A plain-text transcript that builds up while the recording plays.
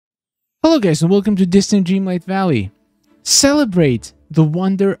Hello guys and welcome to Disney Dreamlight Valley. Celebrate the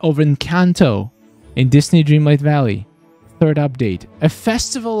wonder of Encanto in Disney Dreamlight Valley. Third update. A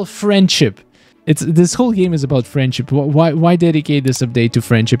festival of friendship. This whole game is about friendship. Why dedicate this update to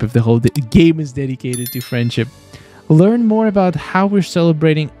friendship if the whole game is dedicated to friendship? Learn more about how we're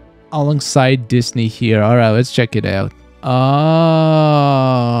celebrating alongside Disney here. Alright, let's check it out. Oh,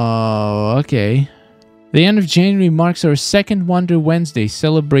 okay. The end of January marks our second Wonder Wednesday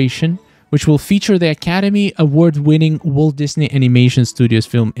celebration, which will feature the Academy Award-winning Walt Disney Animation Studios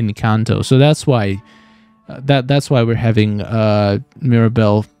film Encanto. So that's why we're having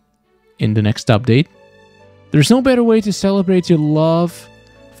Mirabelle in the next update. There's no better way to celebrate your love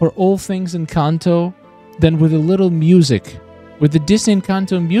for all things Encanto than with a little music. With the Disney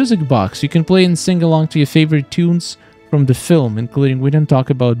Encanto music box, you can play and sing along to your favorite tunes from the film, including We Don't Talk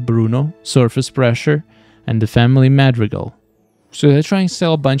About Bruno, Surface Pressure, and The Family Madrigal. So they're trying to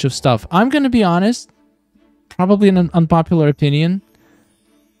sell a bunch of stuff. I'm going to be honest, probably an unpopular opinion.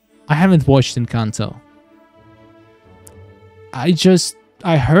 I haven't watched Encanto.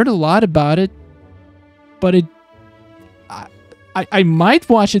 I heard a lot about it, but I might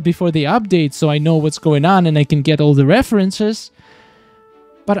watch it before the update so I know what's going on and I can get all the references.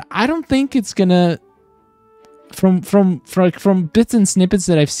 But I don't think it's gonna, from bits and snippets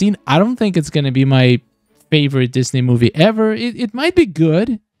that I've seen, I don't think it's gonna be my favorite Disney movie ever. It might be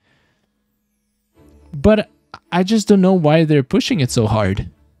good, but I just don't know why they're pushing it so hard.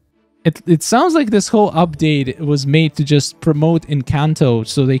 It sounds like this whole update was made to just promote Encanto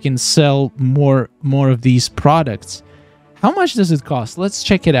so they can sell more of these products. How much does it cost? Let's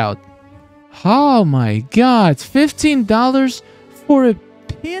check it out. Oh my god, $15 for a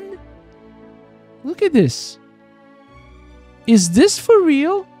pin? Look at this. Is this for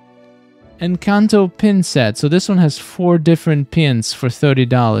real? Encanto pin set. So this one has 4 different pins for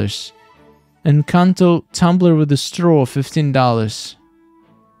 $30. Encanto tumbler with a straw, $15.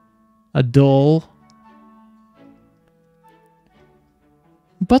 A doll.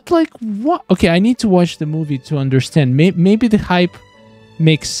 But like what? Okay, I need to watch the movie to understand. Maybe the hype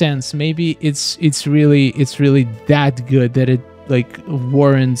makes sense. Maybe it's really that good that it like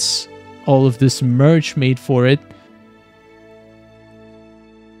warrants all of this merch made for it.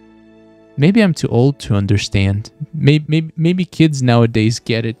 Maybe I'm too old to understand. Maybe kids nowadays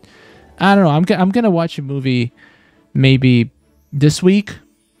get it. I don't know. I'm gonna watch a movie maybe this week,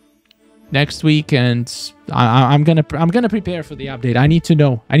 next week, and I'm gonna prepare for the update. I need to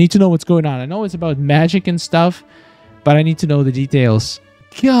know. I need to know what's going on. I know it's about magic and stuff, but I need to know the details.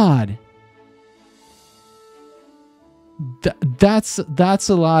 God, that's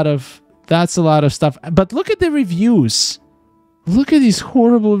a lot of stuff. But look at the reviews. Look at these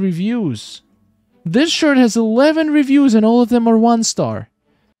horrible reviews. This shirt has 11 reviews and all of them are 1 star.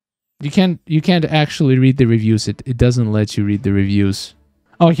 You can't actually read the reviews. It doesn't let you read the reviews.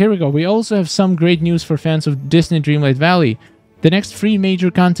 Oh, here we go. We also have some great news for fans of Disney Dreamlight Valley. The next free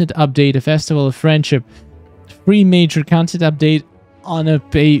major content update, a festival of friendship. Free major content update on a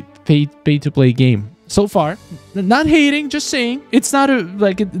pay-to-play game. So far, not hating, just saying. It's not a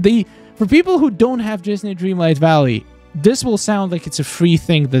for people who don't have Disney Dreamlight Valley, this will sound like it's a free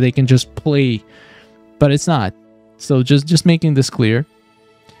thing that they can just play, but it's not. So just making this clear.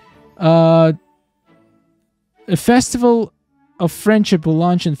 A festival of friendship will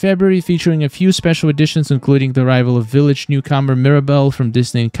launch in February, featuring a few special editions, including the arrival of village newcomer Mirabelle from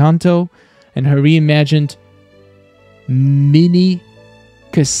Disney Encanto and her reimagined mini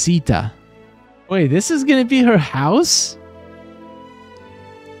Casita. Wait, this is gonna be her house?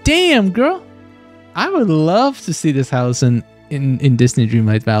 Damn, girl. I would love to see this house in Disney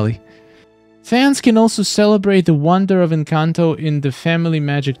Dreamlight Valley. Fans can also celebrate the wonder of Encanto in the Family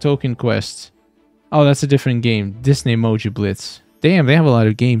Magic Token Quest. Oh, that's a different game. Disney Emoji Blitz. Damn, they have a lot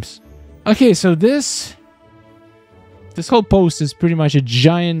of games. Okay, so this whole post is pretty much a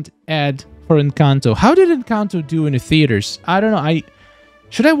giant ad for Encanto. How did Encanto do in the theaters? I don't know.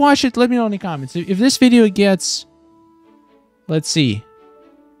 Should I watch it? Let me know in the comments. If this video gets, let's see,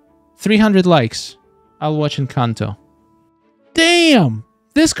 300 likes, I'll watch Encanto. Damn!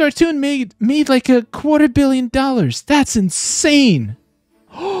 This cartoon made like $250 million. That's insane!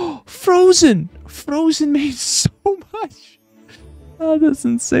 Oh, Frozen! Frozen made so much! Oh, that's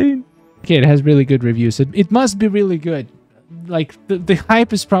insane. Okay, it has really good reviews. It must be really good. Like, the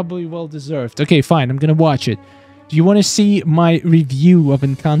hype is probably well-deserved. Okay, fine, I'm gonna watch it. Do you want to see my review of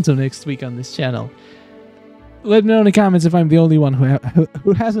Encanto next week on this channel? Let me know in the comments if I'm the only one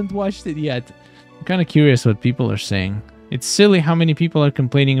who hasn't watched it yet. I'm kind of curious what people are saying. It's silly how many people are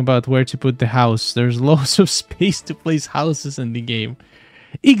complaining about where to put the house. There's loads of space to place houses in the game.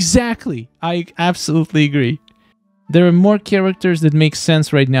 Exactly. I absolutely agree. There are more characters that make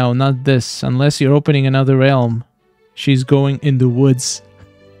sense right now, not this. Unless you're opening another realm. She's going in the woods.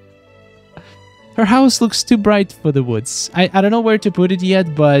 Her house looks too bright for the woods. I don't know where to put it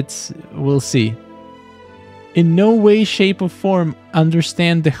yet, but we'll see. In no way, shape, or form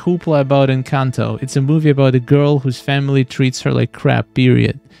understand the hoopla about Encanto. It's a movie about a girl whose family treats her like crap,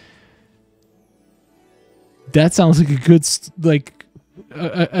 period. That sounds like a good,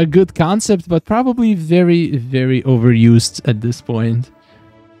 a good concept, but probably very, very overused at this point.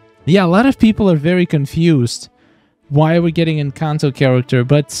 Yeah, a lot of people are very confused. Why are we getting an Encanto character?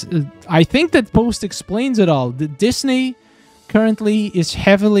 But I think that post explains it all. Disney currently is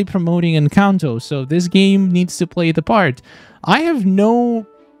heavily promoting Encanto, so this game needs to play the part. I have no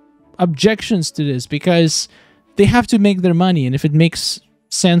objections to this because they have to make their money, and if it makes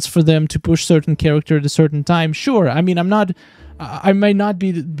sense for them to push certain character at a certain time, sure. I mean, I might not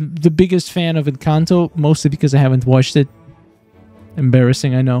be the biggest fan of Encanto, mostly because I haven't watched it.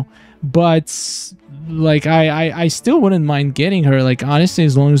 Embarrassing, I know. But like I still wouldn't mind getting her, like, honestly,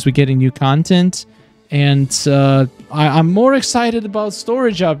 as long as we're getting new content. And I'm more excited about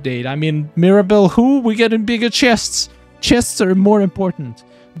storage update. I mean, Mirabelle, who? We're getting bigger chests. Chests are more important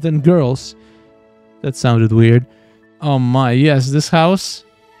than girls. That sounded weird. Oh my, yes, this house.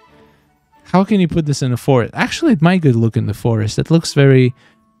 How can you put this in a forest? Actually, it might good look in the forest. It looks very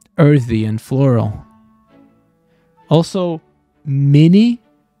earthy and floral. Also, mini.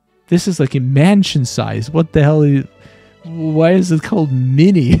 This is like a mansion size. What the hell is... Why is it called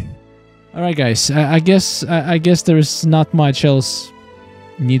mini? Alright guys, I guess there's not much else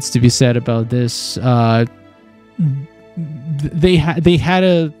needs to be said about this. They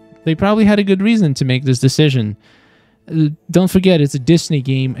probably had a good reason to make this decision. Don't forget, it's a Disney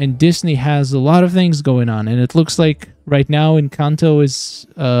game, and Disney has a lot of things going on, and it looks like right now Encanto is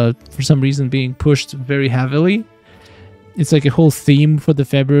for some reason being pushed very heavily. It's like a whole theme for the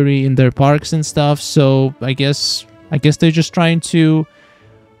February in their parks and stuff, so I guess they're just trying to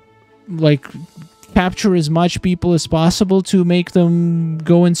like capture as much people as possible to make them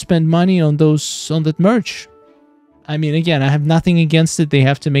go and spend money on that merch. I mean, again, I have nothing against it. They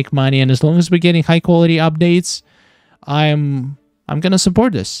have to make money, and as long as we're getting high quality updates, I'm gonna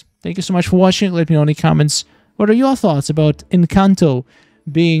support this. Thank you so much for watching. Let me know in the comments, what are your thoughts about Encanto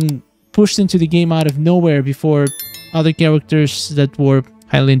being pushed into the game out of nowhere before other characters that were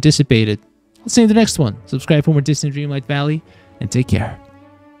highly anticipated? Let's see you in the next one. Subscribe for more Disney Dreamlight Valley, and take care.